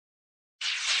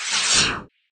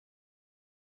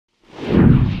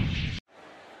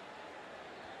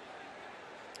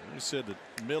said that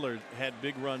Miller had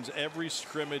big runs every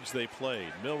scrimmage they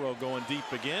played. Milroe going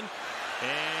deep again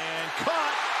and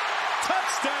caught.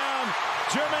 Touchdown,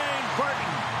 Jermaine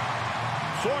Burton.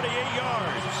 48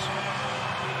 yards.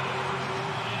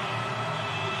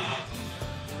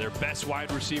 Their best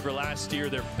wide receiver last year,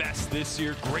 their best this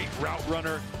year. Great route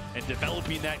runner and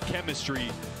developing that chemistry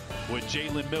with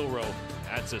Jalen Milroe.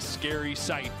 That's a scary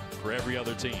sight for every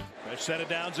other team. Fresh set of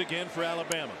downs again for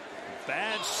Alabama.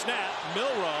 Bad snap.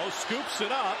 Milroe scoops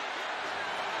it up.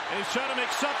 And he's trying to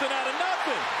make something out of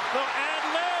nothing. The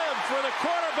ad-lib for the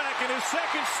quarterback in his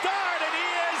second start, and he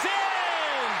is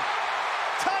in!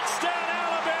 Touchdown,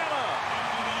 Alabama!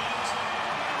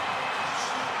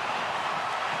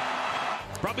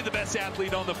 Probably the best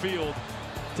athlete on the field.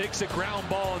 Takes a ground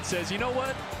ball and says, you know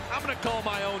what? I'm going to call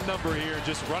my own number here and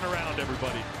just run around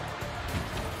everybody.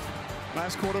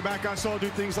 Last quarterback I saw do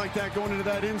things like that going into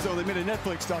that end zone. They made a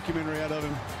Netflix documentary out of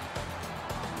him.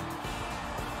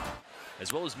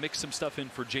 As well as mix some stuff in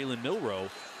for Jalen Milroe.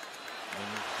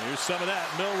 And here's some of that.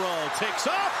 Milroe takes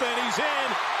off, and he's in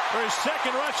for his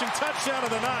second rushing touchdown of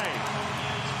the night.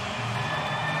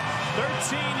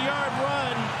 13-yard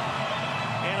run.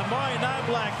 And Amari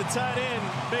Niblack, the tight end,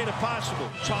 made it possible.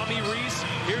 Tommy Reese,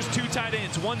 here's two tight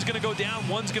ends. One's going to go down,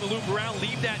 one's going to loop around.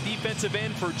 Leave that defensive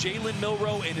end for Jalen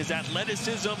Milroe and his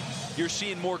athleticism. You're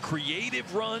seeing more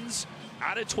creative runs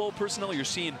out of 12 personnel. You're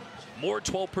seeing more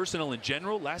 12 personnel in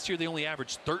general. Last year, they only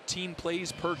averaged 13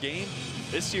 plays per game.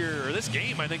 This year, or this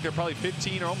game, I think they're probably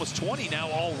 15 or almost 20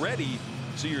 now already.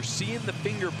 So you're seeing the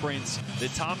fingerprints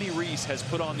that Tommy Reese has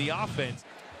put on the offense.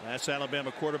 Last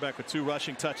Alabama quarterback with 2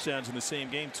 rushing touchdowns in the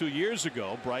same game 2 years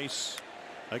ago. Bryce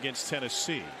against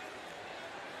Tennessee.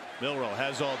 Milroe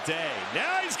has all day.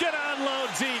 Now he's going to unload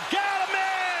deep. Got a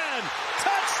man!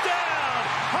 Touchdown!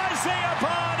 Isaiah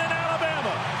Bond in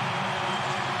Alabama.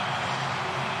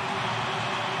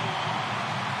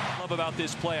 Love about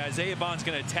this play. Isaiah Bond's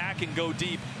going to attack and go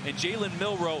deep, and Jalen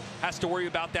Milroe has to worry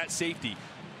about that safety.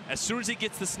 As soon as he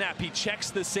gets the snap, he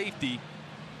checks the safety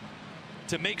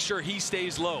to make sure he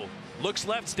stays low. Looks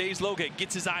left, stays low,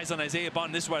 gets his eyes on Isaiah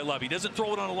Bond. This is what I love. He doesn't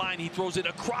throw it on a line, he throws it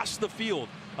across the field.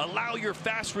 Allow your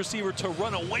fast receiver to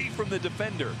run away from the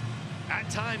defender. At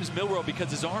times, Milroe,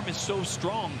 because his arm is so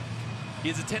strong, he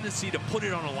has a tendency to put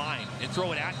it on a line and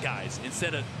throw it at guys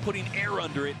instead of putting air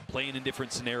under it, playing in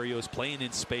different scenarios, playing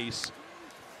in space.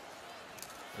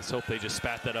 Let's hope they just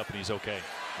spat that up and he's okay.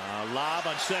 Lob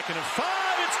on 2nd and 5.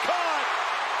 It's caught!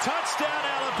 Touchdown,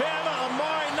 Alabama.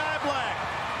 Amari Niblack.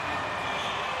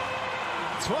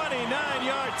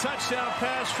 29-yard touchdown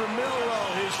pass from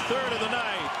Milroe, his 3rd of the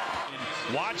night.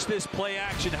 Watch this play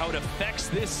action, how it affects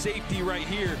this safety right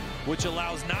here, which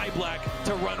allows Niblack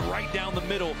to run right down the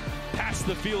middle, past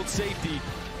the field safety.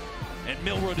 And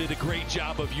Milroe did a great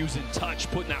job of using touch,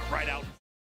 putting that right out.